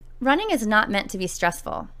Running is not meant to be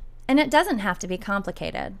stressful, and it doesn't have to be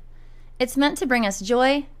complicated. It's meant to bring us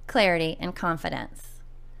joy, clarity, and confidence.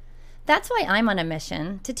 That's why I'm on a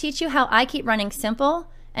mission to teach you how I keep running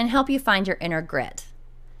simple and help you find your inner grit.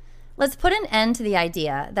 Let's put an end to the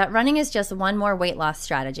idea that running is just one more weight loss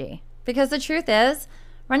strategy, because the truth is,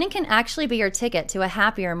 running can actually be your ticket to a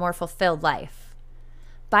happier, more fulfilled life.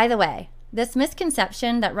 By the way, this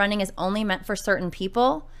misconception that running is only meant for certain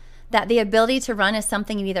people, that the ability to run is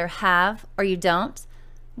something you either have or you don't,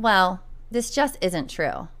 well, this just isn't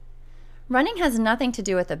true. Running has nothing to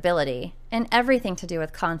do with ability and everything to do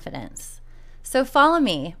with confidence. So follow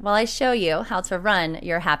me while I show you how to run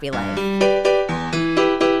your happy life.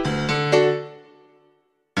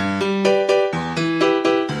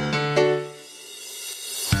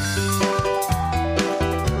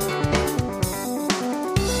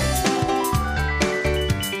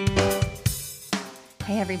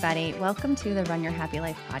 Everybody, welcome to the Run Your Happy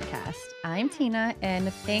Life podcast. I'm Tina,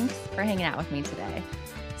 and thanks for hanging out with me today.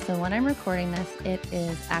 So when I'm recording this, it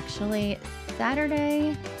is actually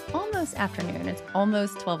Saturday, almost afternoon. It's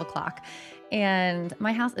almost 12 o'clock, and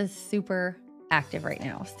my house is super active right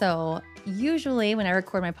now. So usually when I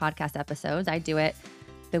record my podcast episodes, I do it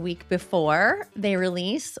the week before they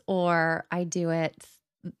release, or I do it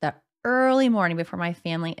the early morning before my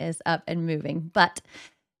family is up and moving. But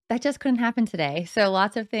that just couldn't happen today. So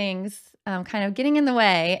lots of things kind of getting in the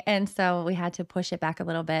way. And so we had to push it back a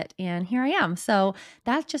little bit. And here I am. So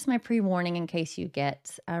that's just my pre-warning in case you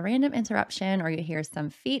get a random interruption or you hear some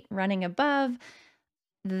feet running above.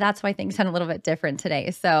 That's why things sound a little bit different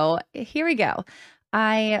today. So here we go.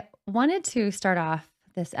 I wanted to start off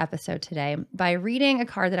this episode today by reading a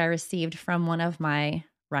card that I received from one of my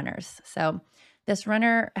runners. So this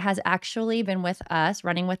runner has actually been with us,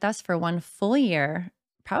 running with us for one full year,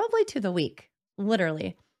 probably to the week,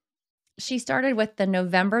 literally. She started with the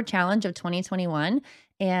November challenge of 2021.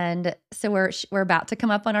 And so we're about to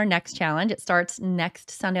come up on our next challenge. It starts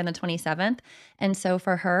next Sunday on the 27th. And so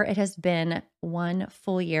for her, it has been one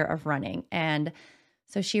full year of running. And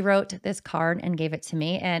so she wrote this card and gave it to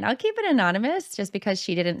me. And I'll keep it anonymous just because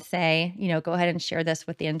she didn't say, go ahead and share this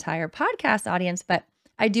with the entire podcast audience. But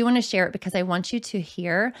I do want to share it because I want you to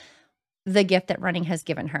hear the gift that running has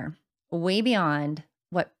given her, way beyond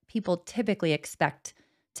what people typically expect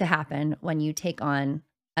to happen when you take on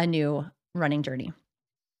a new running journey.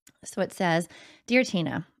 So it says, "Dear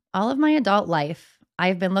Tina, all of my adult life,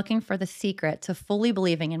 I've been looking for the secret to fully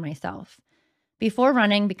believing in myself. Before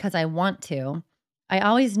running because I want to, I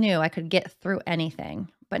always knew I could get through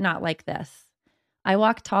anything, but not like this. I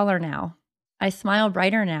walk taller now. I smile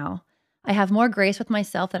brighter now. I have more grace with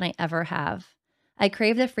myself than I ever have. I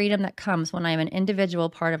crave the freedom that comes when I am an individual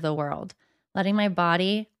part of the world, letting my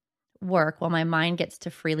body work while my mind gets to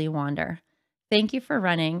freely wander. Thank you for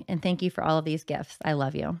running, and thank you for all of these gifts. I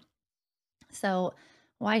love you." So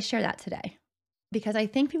why share that today? Because I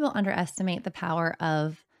think people underestimate the power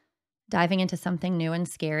of diving into something new and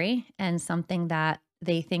scary and something that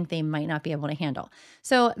they think they might not be able to handle.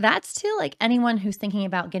 So that's to like anyone who's thinking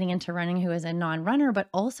about getting into running who is a non-runner, but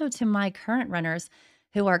also to my current runners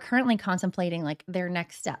who are currently contemplating like their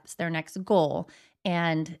next steps, their next goal.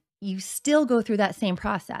 And you still go through that same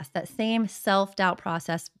process. That same self-doubt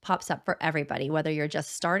process pops up for everybody, whether you're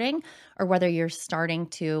just starting or whether you're starting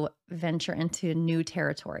to venture into new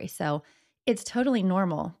territory. So it's totally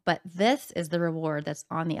normal, but this is the reward that's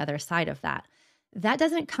on the other side of that. That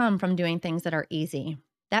doesn't come from doing things that are easy.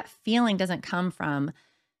 That feeling doesn't come from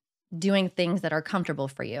doing things that are comfortable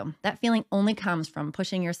for you. That feeling only comes from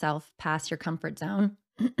pushing yourself past your comfort zone,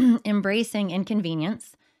 embracing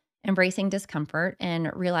inconvenience, embracing discomfort,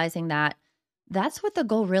 and realizing that that's what the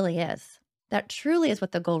goal really is. That truly is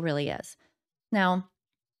what the goal really is. Now,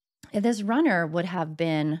 if this runner would have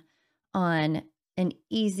been on an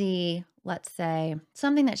easy, let's say,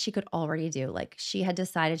 something that she could already do, like she had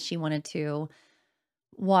decided she wanted to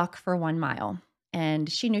walk for 1 mile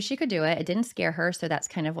and she knew she could do it. It didn't scare her. So that's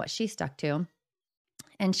kind of what she stuck to.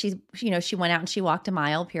 And she went out and she walked a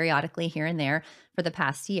mile periodically here and there for the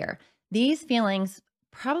past year. These feelings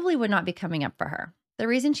probably would not be coming up for her. The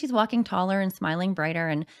reason she's walking taller and smiling brighter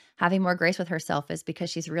and having more grace with herself is because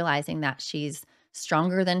she's realizing that she's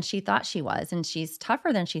stronger than she thought she was, and she's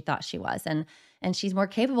tougher than she thought she was, and she's more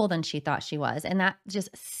capable than she thought she was. And that just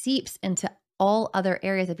seeps into all other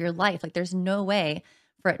areas of your life. Like there's no way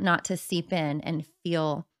for it not to seep in and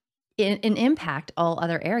feel and impact all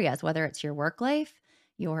other areas, whether it's your work life,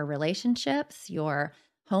 your relationships, your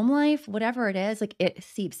home life, whatever it is, like it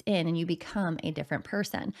seeps in and you become a different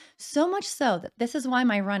person. So much so that this is why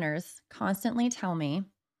my runners constantly tell me,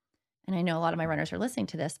 and I know a lot of my runners are listening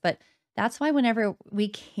to this, but That's why whenever we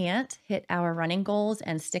can't hit our running goals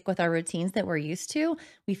and stick with our routines that we're used to,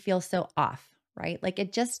 we feel so off, right? Like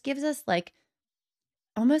it just gives us like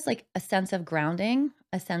almost like a sense of grounding,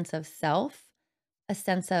 a sense of self, a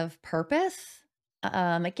sense of purpose.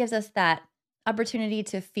 It gives us that opportunity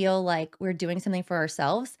to feel like we're doing something for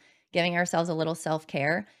ourselves, giving ourselves a little self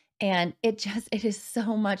care. And it is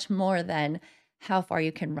so much more than how far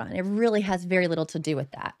you can run. It really has very little to do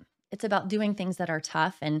with that. It's about doing things that are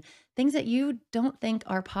tough and things that you don't think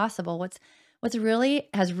are possible. What's really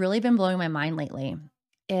has really been blowing my mind lately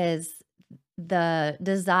is the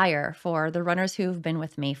desire for the runners who've been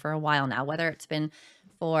with me for a while now, whether it's been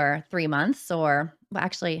for 3 months or well,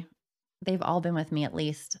 actually, they've all been with me at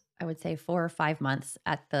least, I would say 4 or 5 months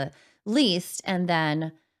at the least, and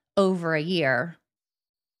then over a year,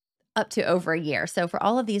 up to over a year. So for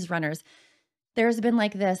all of these runners, there's been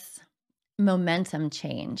like this momentum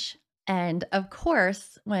change. And of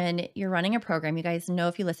course, when you're running a program, you guys know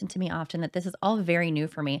if you listen to me often that this is all very new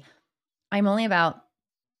for me. I'm only about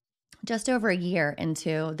just over a year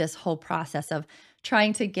into this whole process of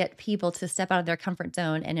trying to get people to step out of their comfort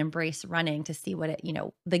zone and embrace running to see what it,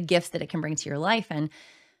 the gifts that it can bring to your life.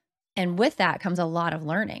 And with that comes a lot of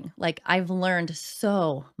learning. Like I've learned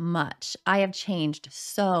so much. I have changed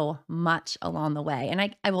so much along the way.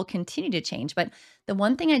 And I will continue to change. But the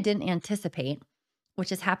one thing I didn't anticipate,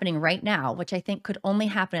 which is happening right now, which I think could only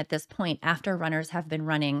happen at this point after runners have been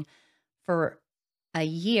running for a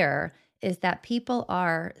year, is that people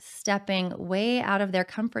are stepping way out of their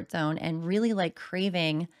comfort zone and really like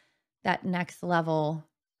craving that next level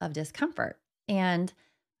of discomfort. And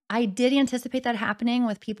I did anticipate that happening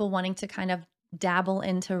with people wanting to kind of dabble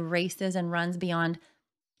into races and runs beyond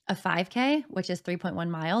a 5K, which is 3.1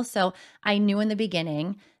 miles. So I knew in the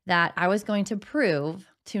beginning that I was going to prove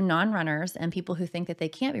to non runners and people who think that they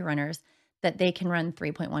can't be runners that they can run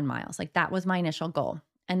 3.1 miles. Like that was my initial goal.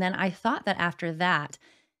 And then I thought that after that,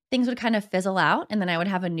 things would kind of fizzle out. And then I would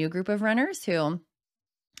have a new group of runners who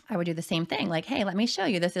I would do the same thing. Like, hey, let me show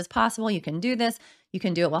you this is possible. You can do this. You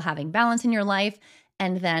can do it while having balance in your life.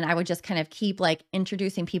 And then I would just kind of keep like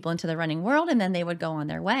introducing people into the running world and then they would go on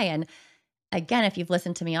their way. And again, if you've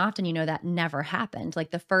listened to me often, you know that never happened.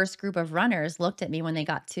 Like the first group of runners looked at me when they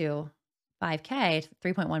got to 5K,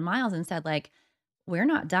 3.1 miles and said like, we're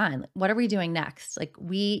not done. What are we doing next? Like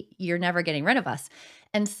you're never getting rid of us.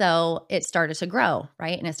 And so it started to grow,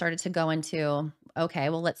 right? And it started to go into, okay,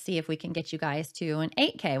 well, let's see if we can get you guys to an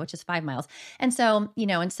 8K, which is 5 miles. And so,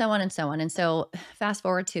 and so on and so on. And so fast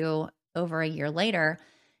forward to over a year later,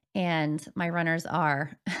 and my runners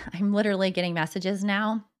are, I'm literally getting messages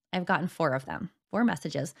now. I've gotten 4 of them, 4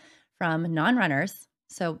 messages from non-runners.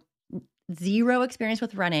 So zero experience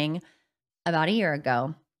with running about a year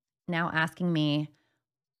ago, now asking me,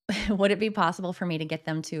 would it be possible for me to get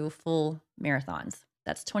them to full marathons?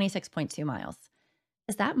 That's 26.2 miles.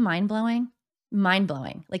 Is that mind blowing? Mind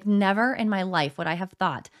blowing. Like never in my life would I have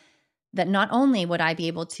thought that not only would I be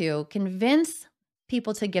able to convince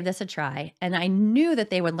people to give this a try, and I knew that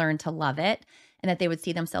they would learn to love it and that they would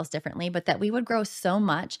see themselves differently, but that we would grow so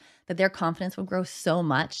much, that their confidence would grow so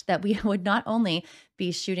much that we would not only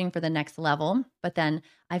be shooting for the next level, but then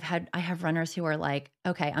I have runners who are like,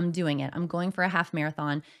 okay, I'm doing it. I'm going for a half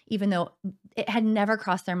marathon, even though it had never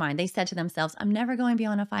crossed their mind. They said to themselves, I'm never going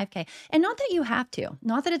beyond a 5K. And not that you have to,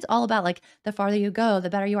 not that it's all about like the farther you go, the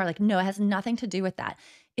better you are. Like, no, it has nothing to do with that.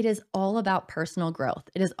 It is all about personal growth.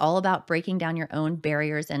 It is all about breaking down your own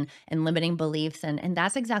barriers and limiting beliefs. And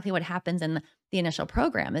that's exactly what happens in the initial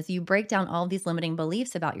program is you break down all of these limiting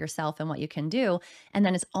beliefs about yourself and what you can do. And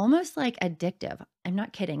then it's almost like addictive. I'm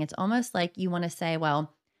not kidding. It's almost like you want to say,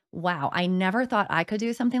 well, wow, I never thought I could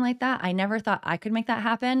do something like that. I never thought I could make that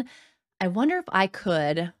happen. I wonder if I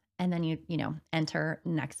could. And then you enter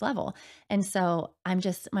next level. And so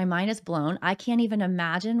my mind is blown. I can't even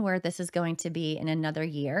imagine where this is going to be in another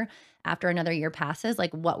year after another year passes,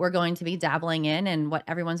 like what we're going to be dabbling in and what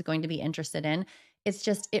everyone's going to be interested in.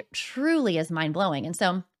 It truly is mind blowing. And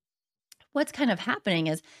so what's kind of happening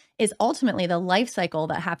is ultimately the life cycle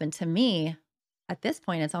that happened to me at this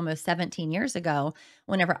point. It's almost 17 years ago,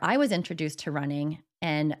 whenever I was introduced to running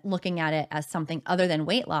and looking at it as something other than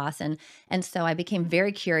weight loss. And so I became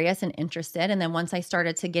very curious and interested. And then once I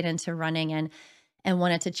started to get into running and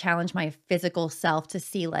wanted to challenge my physical self to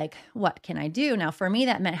see like, what can I do? Now, for me,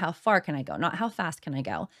 that meant how far can I go, not how fast can I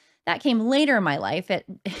go. That came later in my life. It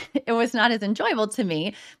was not as enjoyable to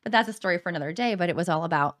me, but that's a story for another day. But it was all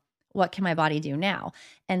about what can my body do now?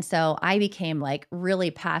 And so I became like really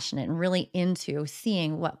passionate and really into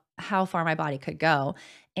seeing how far my body could go.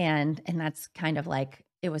 And that's kind of like,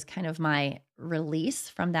 it was kind of my release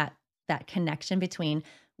from that connection between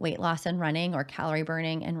weight loss and running or calorie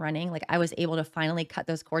burning and running. Like I was able to finally cut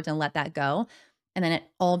those cords and let that go. And then it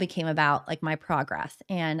all became about like my progress.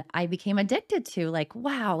 And I became addicted to like,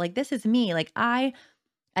 wow, like this is me. Like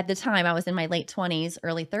at the time I was in my late 20s,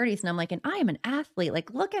 early 30s, and I'm like, and I am an athlete.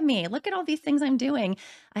 Like, look at me. Look at all these things I'm doing.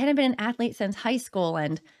 I hadn't been an athlete since high school.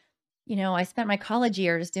 And, I spent my college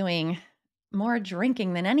years doing more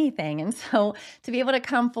drinking than anything. And so to be able to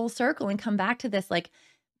come full circle and come back to this, like,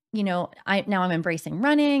 I'm embracing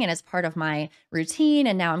running and it's part of my routine.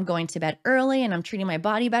 And now I'm going to bed early and I'm treating my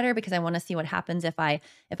body better because I want to see what happens if I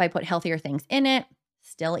put healthier things in it.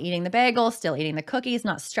 Still eating the bagel, still eating the cookies,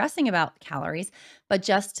 not stressing about calories, but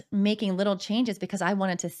just making little changes because I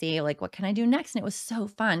wanted to see like, what can I do next? And it was so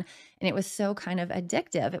fun. And it was so kind of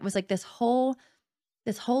addictive. It was like this whole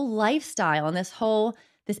lifestyle and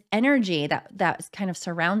this energy that's kind of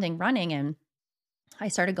surrounding running. And I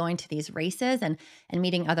started going to these races and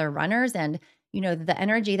meeting other runners, and the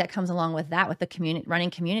energy that comes along with that, with the running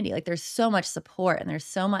community. Like there's so much support and there's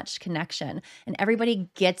so much connection and everybody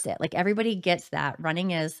gets it. Like everybody gets that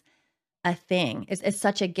running is a thing. It's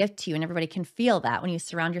such a gift to you, and everybody can feel that when you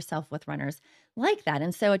surround yourself with runners like that.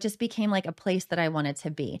 And so it just became like a place that I wanted to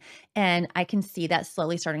be. And I can see that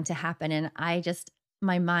slowly starting to happen. And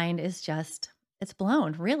my mind is just, it's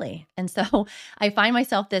blown really. And so I find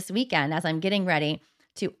myself this weekend as I'm getting ready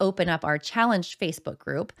to open up our challenge Facebook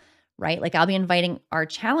group, right? Like I'll be inviting our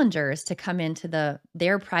challengers to come into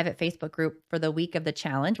their private Facebook group for the week of the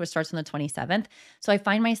challenge, which starts on the 27th. So I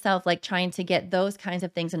find myself like trying to get those kinds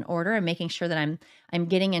of things in order and making sure that I'm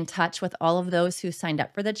getting in touch with all of those who signed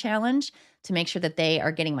up for the challenge to make sure that they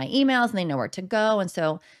are getting my emails and they know where to go. And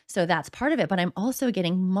so that's part of it. But I'm also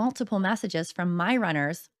getting multiple messages from my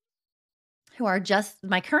runners who are just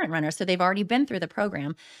my current runners. So they've already been through the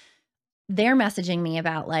program. They're messaging me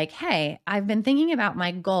about like, hey, I've been thinking about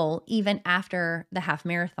my goal even after the half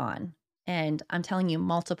marathon. And I'm telling you,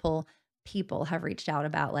 multiple people have reached out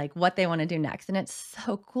about like what they want to do next. And it's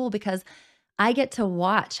so cool because I get to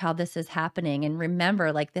watch how this is happening and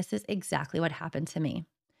remember like, this is exactly what happened to me.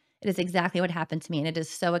 It is exactly what happened to me. And it is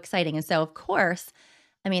so exciting. And so of course,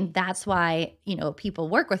 I mean, that's why, people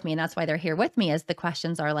work with me and that's why they're here with me, as the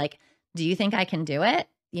questions are like, do you think I can do it?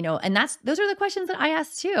 And those are the questions that I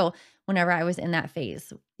asked too whenever I was in that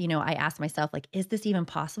phase. I asked myself, like, is this even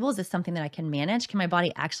possible? Is this something that I can manage? Can my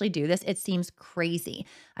body actually do this? It seems crazy.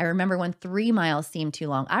 I remember when 3 miles seemed too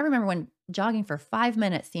long. I remember when jogging for 5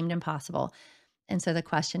 minutes seemed impossible. And so the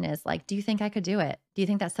question is like, do you think I could do it? Do you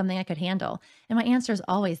think that's something I could handle? And my answer is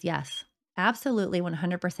always yes. Absolutely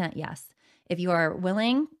 100% yes. If you are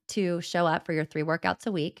willing to show up for your 3 workouts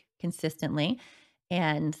a week consistently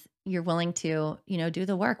and you're willing to, do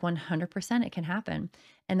the work, 100% it can happen.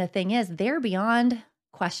 And the thing is, they're beyond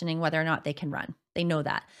questioning whether or not they can run. They know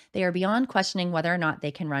that. They are beyond questioning whether or not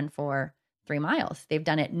they can run for 3 miles. They've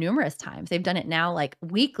done it numerous times. They've done it now like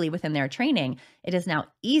weekly within their training. It is now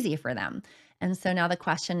easy for them. And so now the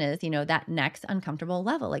question is, that next uncomfortable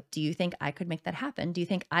level, like, do you think I could make that happen? Do you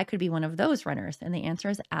think I could be one of those runners? And the answer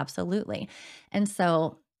is absolutely. And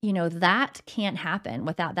so, that can't happen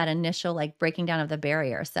without that initial like breaking down of the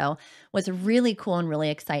barrier. So what's really cool and really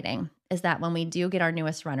exciting is that when we do get our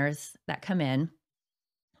newest runners that come in,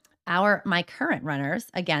 my current runners,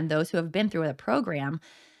 again, those who have been through the program,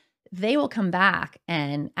 they will come back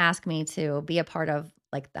and ask me to be a part of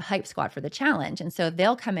like the hype squad for the challenge. And so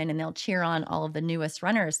they'll come in and they'll cheer on all of the newest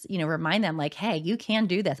runners, remind them like, hey, you can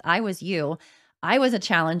do this. I was you. I was a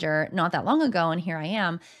challenger not that long ago, and here I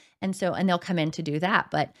am. And they'll come in to do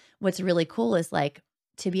that. But what's really cool is like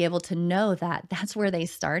to be able to know that that's where they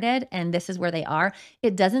started and this is where they are.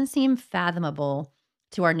 It doesn't seem fathomable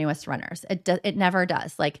to our newest runners. It never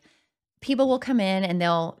does. Like people will come in and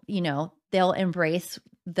they'll embrace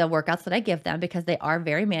the workouts that I give them because they are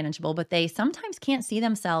very manageable, but they sometimes can't see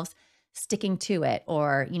themselves sticking to it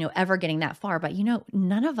or, ever getting that far. But,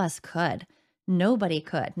 none of us could. Nobody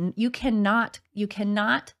could. You cannot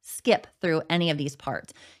skip through any of these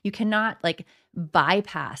parts. You cannot like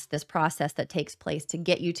bypass this process that takes place to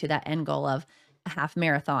get you to that end goal of a half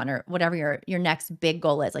marathon or whatever your next big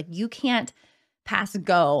goal is. Like you can't pass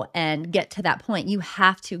go and get to that point. You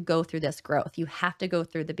have to go through this growth. You have to go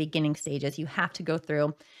through the beginning stages. You have to go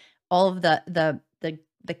through all of the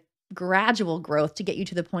gradual growth to get you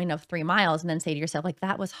to the point of 3 miles and then say to yourself, like,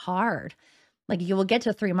 that was hard. Like you will get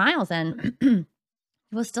to 3 miles and you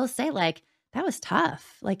will still say like, that was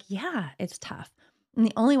tough. Like, yeah, it's tough. And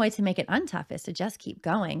the only way to make it untough is to just keep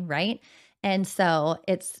going. Right. And so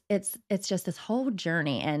it's just this whole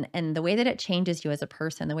journey and the way that it changes you as a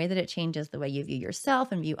person, the way that it changes the way you view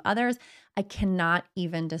yourself and view others, I cannot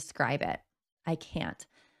even describe it. I can't.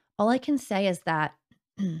 All I can say is that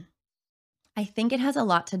I think it has a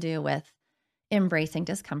lot to do with embracing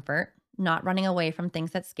discomfort, not running away from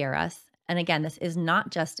things that scare us. And again, this is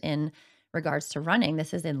not just in regards to running,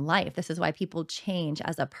 this is in life. This is why people change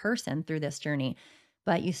as a person through this journey.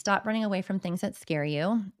 But you stop running away from things that scare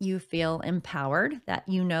you. You feel empowered that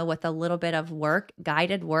you know with a little bit of work,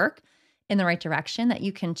 guided work in the right direction, that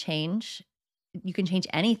you can change. You can change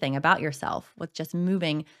anything about yourself with just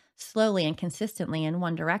moving slowly and consistently in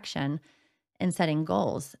one direction and setting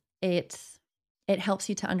goals. It helps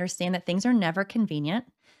you to understand that things are never convenient.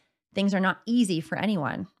 Things are not easy for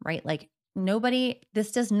anyone, right? Like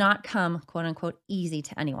this does not come quote unquote easy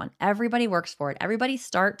to anyone. Everybody works for it. Everybody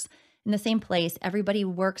starts in the same place. Everybody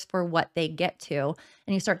works for what they get to.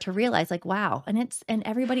 And you start to realize like, wow. And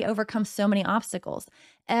everybody overcomes so many obstacles.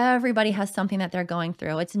 Everybody has something that they're going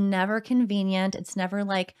through. It's never convenient. It's never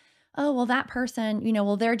like, oh, well, that person,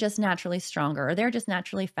 well, they're just naturally stronger or they're just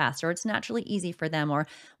naturally faster. Or it's naturally easy for them, or,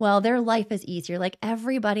 well, their life is easier. Like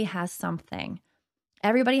everybody has something.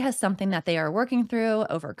 Everybody has something that they are working through,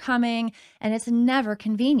 overcoming, and it's never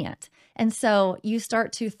convenient. And so you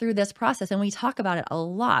start to, through this process, and we talk about it a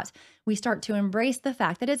lot, we start to embrace the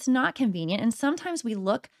fact that it's not convenient. And sometimes we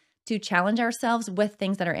look to challenge ourselves with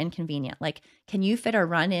things that are inconvenient. Like, can you fit a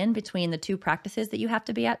run in between the two practices that you have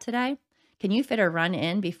to be at today? Can you fit a run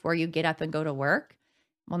in before you get up and go to work?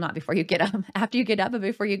 Well, not before you get up, after you get up, but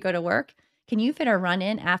before you go to work. Can you fit a run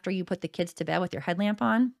in after you put the kids to bed with your headlamp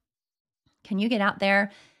on? Can you get out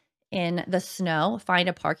there in the snow, find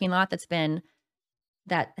a parking lot the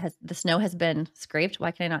snow has been scraped? Why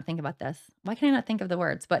can I not think about this? Why can I not think of the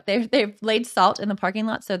words? But they've laid salt in the parking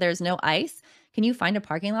lot so there's no ice. Can you find a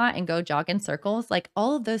parking lot and go jog in circles? Like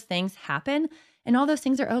all of those things happen and all those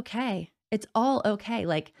things are okay. It's all okay.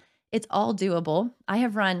 Like it's all doable. I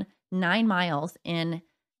have run 9 miles in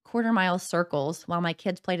quarter-mile circles while my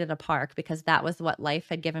kids played at a park because that was what life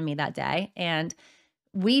had given me that day. And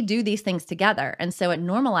we do these things together. And so it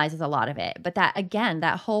normalizes a lot of it. But that again,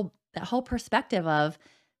 that whole perspective of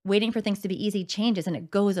waiting for things to be easy changes and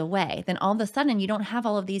it goes away. Then all of a sudden you don't have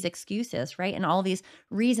all of these excuses, right? And all these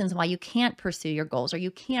reasons why you can't pursue your goals or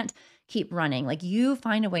you can't keep running. Like you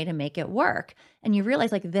find a way to make it work. And you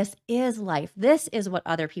realize like this is life. This is what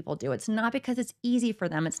other people do. It's not because it's easy for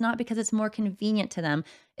them. It's not because it's more convenient to them.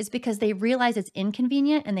 It's because they realize it's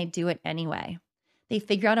inconvenient and they do it anyway. They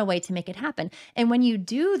figure out a way to make it happen. And when you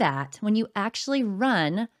do that, when you actually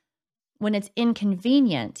run, when it's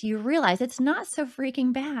inconvenient, you realize it's not so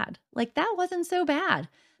freaking bad. Like that wasn't so bad.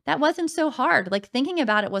 That wasn't so hard. Like thinking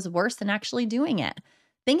about it was worse than actually doing it.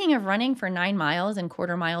 Thinking of running for 9 miles in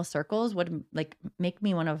quarter-mile circles would like make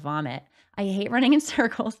me want to vomit. I hate running in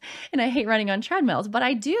circles and I hate running on treadmills, but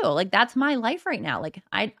I do. Like that's my life right now. Like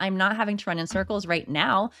I'm not having to run in circles right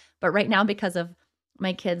now, but right now because of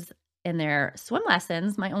my kids in their swim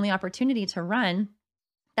lessons, my only opportunity to run,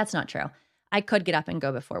 that's not true. I could get up and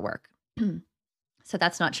go before work. So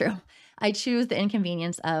that's not true. I choose the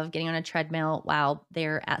inconvenience of getting on a treadmill while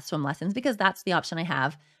they're at swim lessons because that's the option I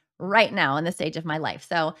have right now in this stage of my life.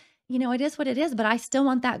 So, it is what it is, but I still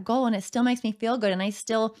want that goal and it still makes me feel good and I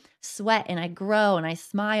still sweat and I grow and I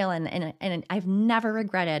smile and I've never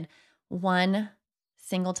regretted one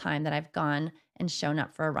single time that I've gone and shown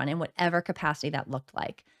up for a run in whatever capacity that looked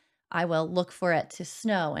like. I will look for it to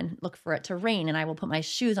snow and look for it to rain and I will put my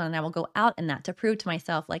shoes on and I will go out in that to prove to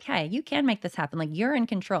myself like, hey, you can make this happen. Like you're in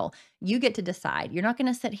control. You get to decide. You're not going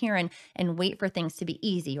to sit here and wait for things to be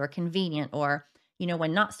easy or convenient or,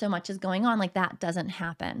 when not so much is going on, like that doesn't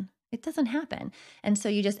happen. It doesn't happen. And so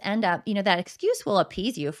you just end up, that excuse will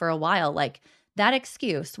appease you for a while. Like that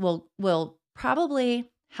excuse will probably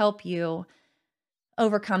help you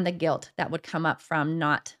overcome the guilt that would come up from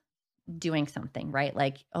not doing something, right?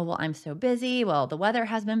 Like, oh, well, I'm so busy. Well, the weather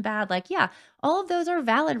has been bad. Like, yeah, all of those are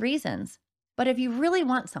valid reasons. But if you really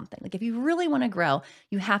want something, like if you really want to grow,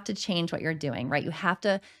 you have to change what you're doing, right? You have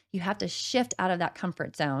to shift out of that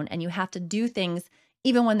comfort zone and you have to do things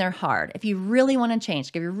even when they're hard. If you really want to change,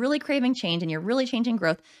 if you're really craving change and you're really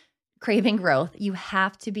craving growth, you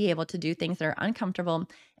have to be able to do things that are uncomfortable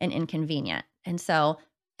and inconvenient. And so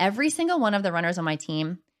every single one of the runners on my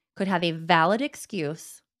team could have a valid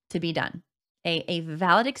excuse to be done, a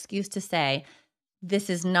valid excuse to say,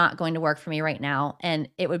 this is not going to work for me right now. And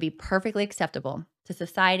it would be perfectly acceptable to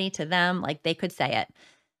society, to them, like they could say it.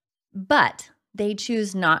 But they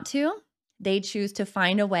choose not to. They choose to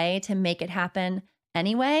find a way to make it happen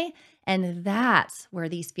anyway. And that's where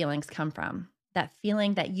these feelings come from. That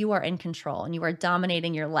feeling that you are in control and you are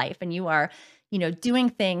dominating your life and you are, doing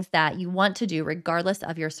things that you want to do regardless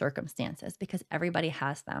of your circumstances because everybody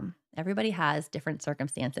has them. Everybody has different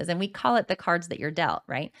circumstances and we call it the cards that you're dealt,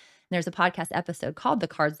 right? There's a podcast episode called The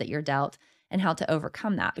Cards That You're Dealt and how to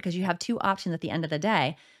overcome that, because you have two options at the end of the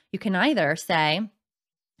day. You can either say,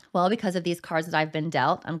 well, because of these cards that I've been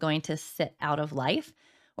dealt, I'm going to sit out of life.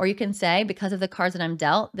 Or you can say, because of the cards that I'm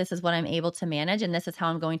dealt, this is what I'm able to manage, and this is how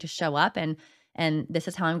I'm going to show up, and this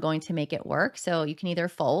is how I'm going to make it work. So you can either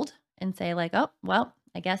fold and say like, oh, well,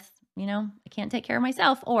 I guess, I can't take care of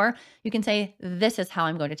myself. Or you can say, this is how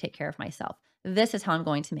I'm going to take care of myself. This is how I'm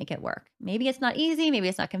going to make it work. Maybe it's not easy, maybe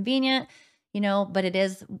it's not convenient, but it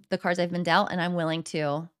is the cards I've been dealt, and I'm willing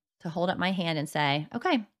to hold up my hand and say,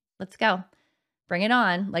 okay, let's go. Bring it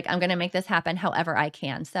on. Like, I'm going to make this happen however I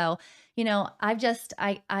can. So,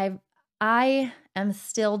 I am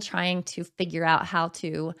still trying to figure out how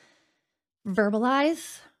to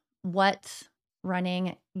verbalize what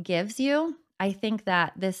running gives you. I think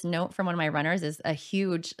that this note from one of my runners is a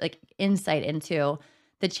huge insight into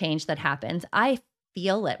the change that happens. I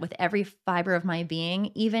feel it with every fiber of my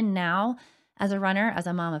being, even now as a runner, as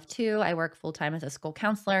a mom of two. I work full-time as a school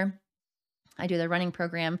counselor. I do the running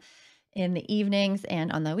program in the evenings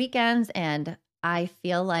and on the weekends. And I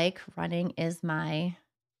feel like running is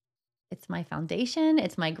it's my foundation.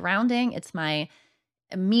 It's my grounding. It's my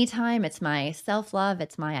me time. It's my self-love.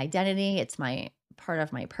 It's my identity. It's my part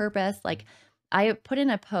of my purpose. Like, I put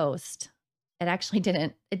in a post.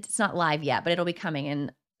 It's not live yet, but it'll be coming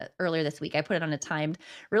in earlier this week. I put it on a timed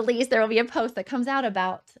release. There will be a post that comes out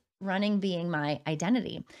about running being my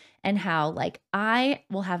identity, and how I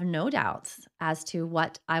will have no doubts as to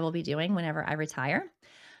what I will be doing whenever I retire.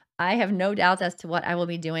 I have no doubts as to what I will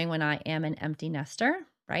be doing when I am an empty nester,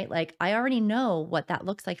 right? Like, I already know what that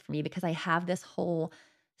looks like for me, because I have this whole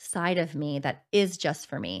side of me that is just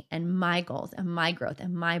for me and my goals and my growth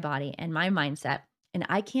and my body and my mindset. And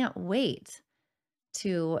I can't wait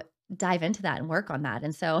to dive into that and work on that.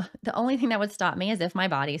 And so the only thing that would stop me is if my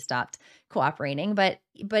body stopped cooperating, but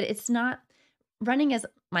it's not. Running is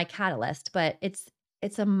my catalyst, but it's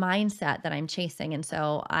a mindset that I'm chasing. And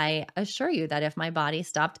so I assure you that if my body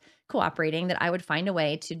stopped cooperating, that I would find a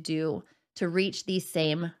way to reach these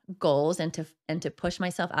same goals and to push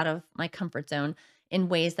myself out of my comfort zone in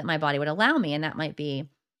ways that my body would allow me. And that might be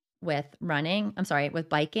with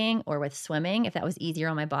biking or with swimming. If that was easier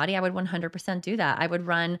on my body, I would 100% do that. I would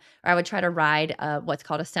run, or I would try to ride what's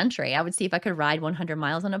called a century. I would see if I could ride 100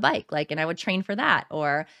 miles on a bike, and I would train for that.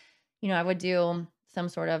 Or I would do some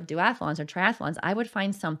sort of duathlons or triathlons. I would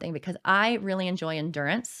find something, because I really enjoy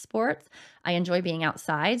endurance sports. I enjoy being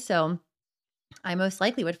outside. So I most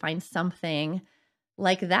likely would find something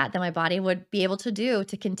like that my body would be able to do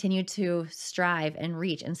to continue to strive and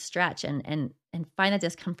reach and stretch and find that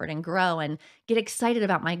discomfort and grow and get excited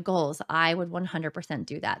about my goals. I would 100%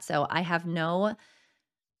 do that. So I've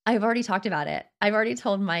already talked about it. I've already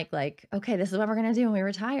told Mike, okay, this is what we're going to do when we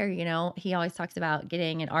retire. He always talks about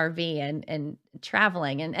getting an RV and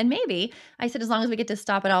traveling. And maybe I said, as long as we get to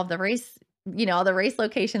stop at all the race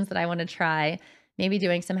locations that I want to try, maybe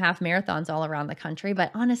doing some half marathons all around the country.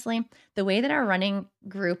 But honestly, the way that our running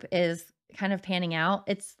group is kind of panning out,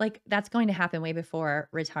 it's that's going to happen way before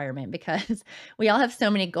retirement, because we all have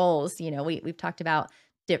so many goals. We've talked about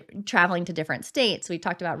traveling to different states. We've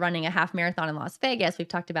talked about running a half marathon in Las Vegas. We've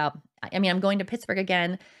talked about, I'm going to Pittsburgh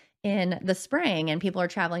again in the spring, and people are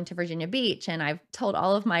traveling to Virginia Beach. And I've told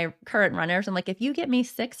all of my current runners, I'm like, if you get me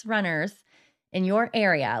 6 runners in your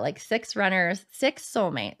area, 6 runners, 6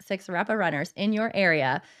 soulmates, 6 Rappa runners in your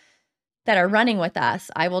area that are running with us,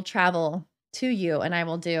 I will travel to you and I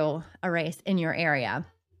will do a race in your area.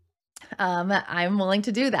 I'm willing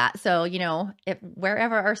to do that. So, if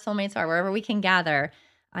wherever our soulmates are, wherever we can gather,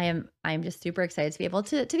 I'm just super excited to be able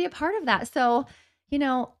to be a part of that. So,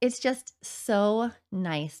 it's just so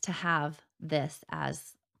nice to have this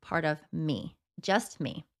as part of me, just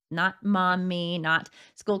me, not mom me, not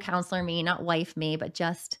school counselor me, not wife me, but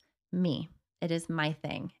just me. It is my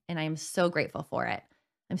thing. And I am so grateful for it.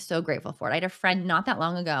 I'm so grateful for it. I had a friend not that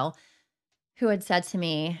long ago who had said to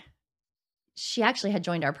me, she actually had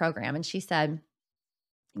joined our program, and she said,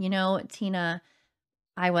 Tina,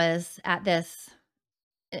 I was at this,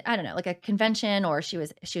 I don't know, a convention, or she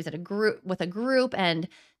was at a group, and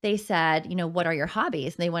they said, what are your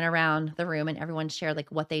hobbies? And they went around the room and everyone shared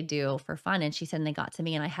what they do for fun. And she said, and they got to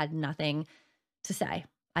me and I had nothing to say.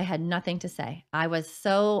 I had nothing to say. It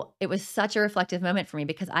was such a reflective moment for me,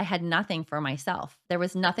 because I had nothing for myself. There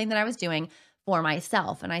was nothing that I was doing for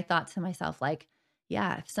myself. And I thought to myself,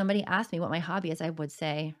 yeah, if somebody asked me what my hobby is, I would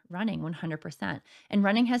say running 100%. And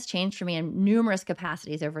running has changed for me in numerous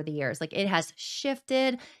capacities over the years. It has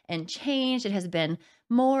shifted and changed. It has been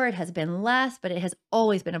more, it has been less, but it has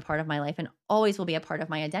always been a part of my life and always will be a part of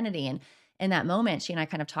my identity. in that moment, she and I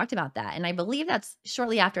kind of talked about that. And I believe that's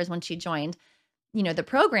shortly after is when she joined, the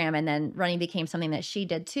program, and then running became something that she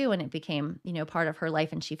did too. And it became, part of her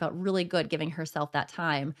life. And she felt really good giving herself that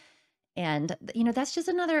time. And, that's just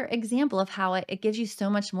another example of how it gives you so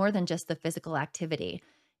much more than just the physical activity.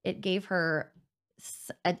 It gave her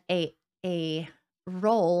a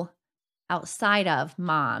role outside of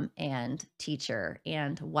mom and teacher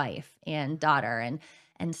and wife and daughter.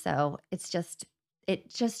 And so it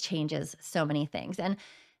just changes so many things. And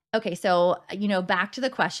okay, so, back to the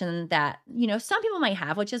question that, some people might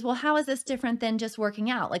have, which is, well, how is this different than just working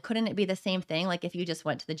out? Like, couldn't it be the same thing? Like, if you just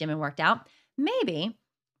went to the gym and worked out? Maybe,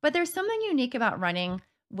 but there's something unique about running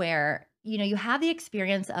where, you have the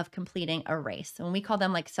experience of completing a race. And we call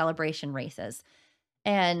them like celebration races.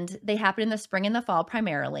 And they happen in the spring and the fall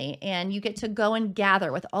primarily. And you get to go and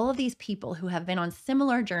gather with all of these people who have been on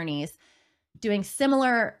similar journeys, doing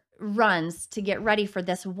similar runs to get ready for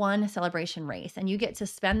this one celebration race. And you get to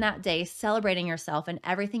spend that day celebrating yourself and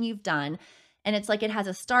everything you've done. And it's like it has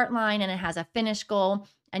a start line and it has a finish goal.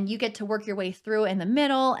 And you get to work your way through in the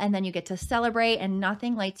middle, and then you get to celebrate. And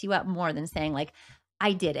nothing lights you up more than saying, like,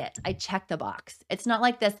 I did it. I checked the box. It's not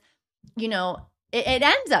like this, it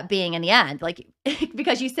ends up being in the end, like,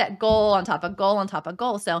 because you set goal on top of goal on top of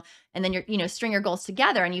goal. So, and then you're, string your goals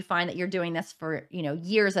together, and you find that you're doing this for,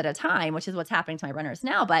 years at a time, which is what's happening to my runners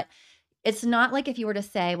now. But it's not like if you were to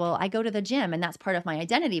say, well, I go to the gym and that's part of my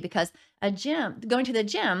identity, because going to the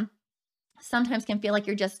gym sometimes can feel like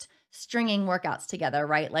you're just stringing workouts together,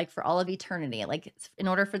 right? Like for all of eternity. Like, in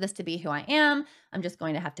order for this to be who I am, I'm just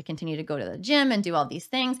going to have to continue to go to the gym and do all these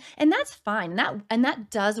things. And that's fine. And that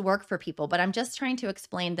does work for people. But I'm just trying to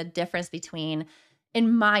explain the difference between,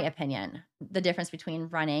 in my opinion, the difference between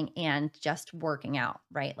running and just working out,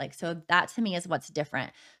 right? Like, so that to me is what's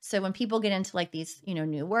different. So when people get into like these,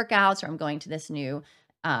 new workouts, or I'm going to this new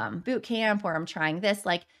boot camp, or I'm trying this,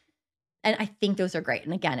 like, and I think those are great.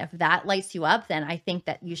 And again, if that lights you up, then I think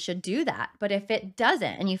that you should do that. But if it doesn't,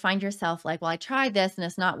 and you find yourself like, well, I tried this and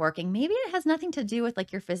it's not working, maybe it has nothing to do with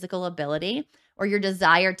like your physical ability or your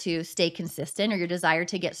desire to stay consistent or your desire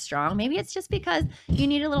to get strong. Maybe it's just because you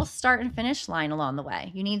need a little start and finish line along the way.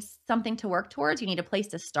 You need something to work towards. You need a place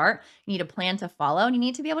to start. You need a plan to follow. And you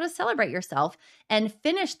need to be able to celebrate yourself and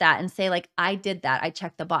finish that and say, like, I did that. I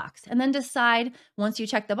checked the box. And then decide, once you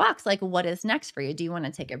check the box, like, what is next for you? Do you want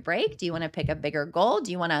to take a break? Do you want to pick a bigger goal?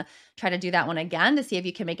 Do you want to try to do that one again to see if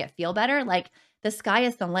you can make it feel better? Like, the sky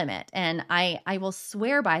is the limit. And I will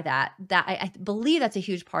swear by that I believe that's a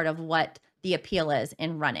huge part of what the appeal is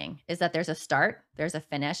in running, is that there's a start, there's a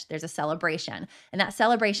finish, there's a celebration. And that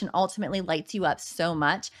celebration ultimately lights you up so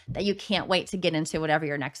much that you can't wait to get into whatever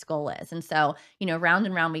your next goal is. And so, round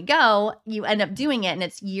and round we go, you end up doing it, and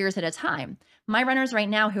it's years at a time. My runners right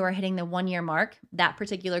now who are hitting the 1-year mark, that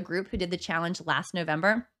particular group who did the challenge last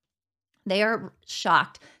November, they are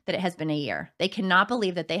shocked that it has been a year. They cannot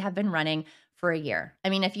believe that they have been running for a year. I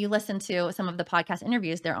mean, if you listen to some of the podcast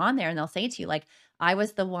interviews, they're on there and they'll say to you, like, I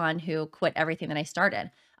was the one who quit everything that I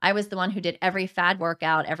started. I was the one who did every fad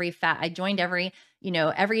workout, I joined every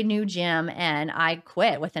new gym, and I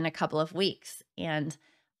quit within a couple of weeks. And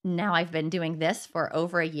now I've been doing this for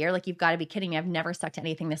over a year. Like, you've got to be kidding me. I've never stuck to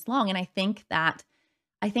anything this long. And I think that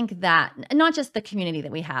not just the community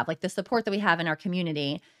that we have, like the support that we have in our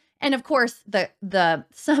community, and of course, the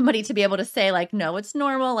somebody to be able to say, like, no, it's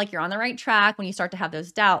normal, like, you're on the right track when you start to have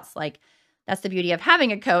those doubts. Like, that's the beauty of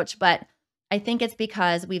having a coach. But I think it's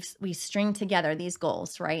because we string together these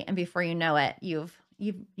goals, right? And before you know it, you've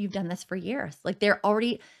done this for years. Like,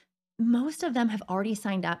 most of them have already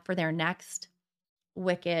signed up for their next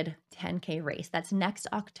Wicked 10K race. That's next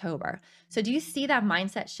October. So do you see that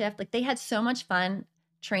mindset shift? Like, they had so much fun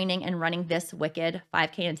training and running this Wicked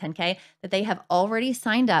 5K and 10K that they have already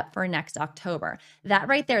signed up for next October. That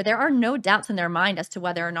right there are no doubts in their mind as to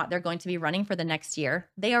whether or not they're going to be running for the next year.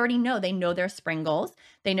 They already know. They know their spring goals.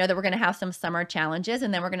 They know that we're going to have some summer challenges,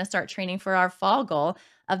 and then we're going to start training for our fall goal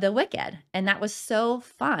of the Wicked. And that was so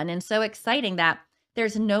fun and so exciting that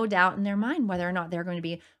there's no doubt in their mind whether or not they're going to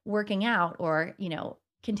be working out or,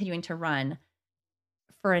 continuing to run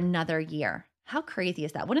for another year. How crazy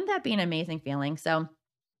is that? Wouldn't that be an amazing feeling? So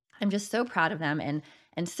I'm just so proud of them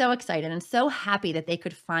and so excited and so happy that they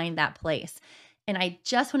could find that place. And I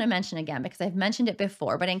just want to mention again, because I've mentioned it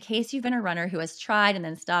before, but in case you've been a runner who has tried and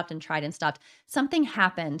then stopped and tried and stopped, something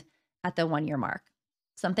happened at the 1-year mark.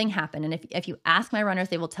 Something happened. And if you ask my runners,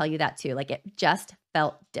 they will tell you that too. Like, it just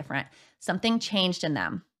felt different. Something changed in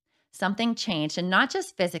them. Something changed. And not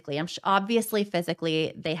just physically. Obviously,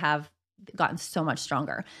 physically, they have gotten so much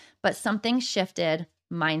stronger. But something shifted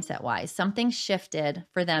mindset-wise. Something shifted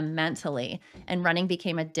for them mentally. And running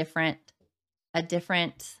became a different a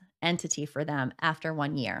different entity for them after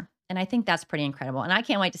 1 year. And I think that's pretty incredible. And I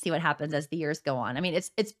can't wait to see what happens as the years go on. I mean,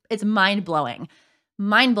 it's mind-blowing.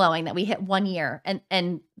 Mind-blowing that we hit 1 year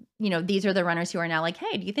and these are the runners who are now like,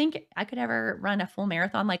 "Hey, do you think I could ever run a full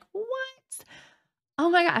marathon?" Like, "What?" Oh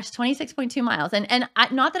my gosh, 26.2 miles. And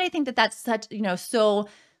not that I think that that's such, so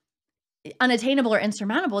unattainable or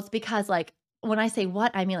insurmountable. It's because like when I say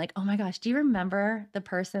what, I mean like, oh my gosh, do you remember the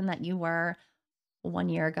person that you were 1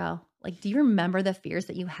 year ago? Like, do you remember the fears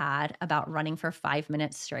that you had about running for 5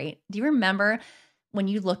 minutes straight? Do you remember when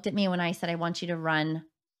you looked at me when I said, I want you to run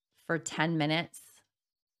for 10 minutes?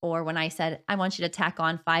 Or when I said, I want you to tack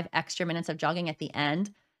on 5 extra minutes of jogging at the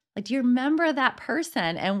end? Like, do you remember that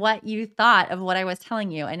person and what you thought of what I was telling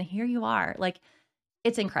you? And here you are. Like,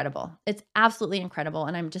 it's incredible. It's absolutely incredible.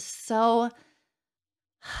 And I'm just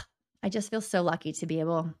I just feel so lucky to be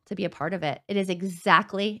able to be a part of it. It is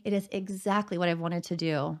exactly what I've wanted to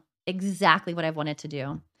do. Exactly what I've wanted to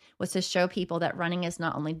do was to show people that running is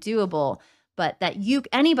not only doable, but that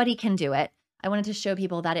anybody can do it. I wanted to show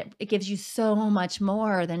people that it gives you so much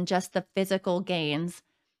more than just the physical gains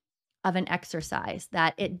of an exercise,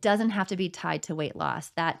 that it doesn't have to be tied to weight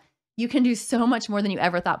loss, that you can do so much more than you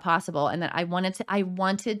ever thought possible. And that I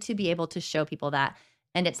wanted to be able to show people that,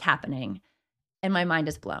 and it's happening. And my mind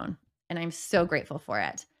is blown. And I'm so grateful for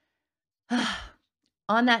it.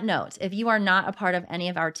 On that note, if you are not a part of any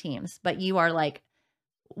of our teams, but you are like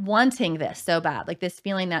wanting this so bad, like this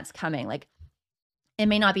feeling that's coming, like it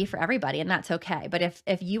may not be for everybody, and that's okay. But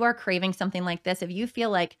if you are craving something like this, if you feel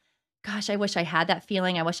like, gosh, I wish I had that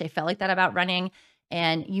feeling, I wish I felt like that about running,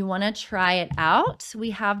 and you want to try it out, we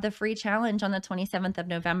have the free challenge on the 27th of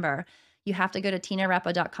November. You have to go to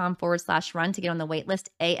tinareppa.com/run to get on the wait list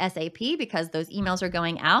ASAP because those emails are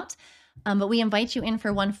going out. But we invite you in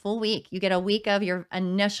for 1 full week. You get a week of your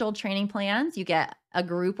initial training plans. You get a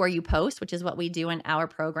group where you post, which is what we do in our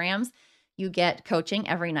programs. You get coaching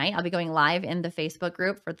every night. I'll be going live in the Facebook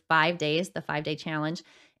group for 5 days, the 5-day challenge.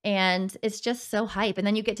 And it's just so hype. And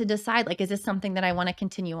then you get to decide, like, is this something that I want to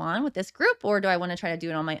continue on with this group, or do I want to try to do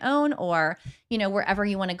it on my own, or, wherever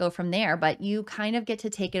you want to go from there. But you kind of get to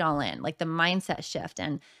take it all in, like the mindset shift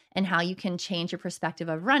and how you can change your perspective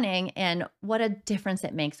of running and what a difference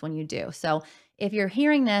it makes when you do. So if you're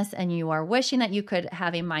hearing this and you are wishing that you could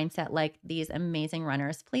have a mindset like these amazing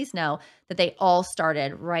runners, please know that they all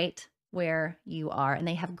started right where you are, and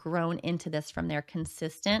they have grown into this from their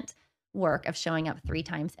consistent work of showing up 3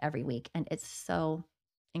 times every week. And it's so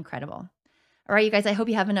incredible. All right, you guys, I hope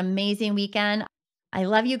you have an amazing weekend. I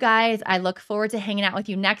love you guys. I look forward to hanging out with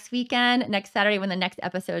you next weekend, next Saturday when the next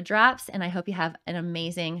episode drops. And I hope you have an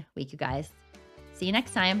amazing week, you guys. See you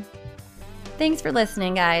next time. Thanks for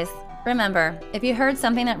listening, guys. Remember, if you heard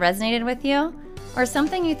something that resonated with you or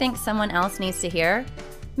something you think someone else needs to hear,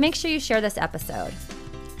 make sure you share this episode.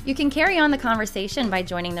 You can carry on the conversation by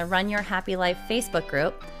joining the Run Your Happy Life Facebook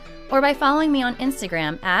group or by following me on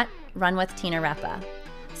Instagram at RunWithTinaReppa.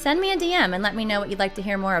 Send me a DM and let me know what you'd like to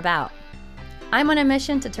hear more about. I'm on a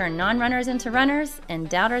mission to turn non-runners into runners and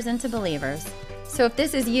doubters into believers. So if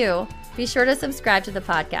this is you, be sure to subscribe to the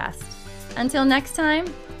podcast. Until next time,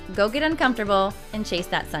 go get uncomfortable and chase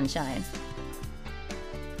that sunshine.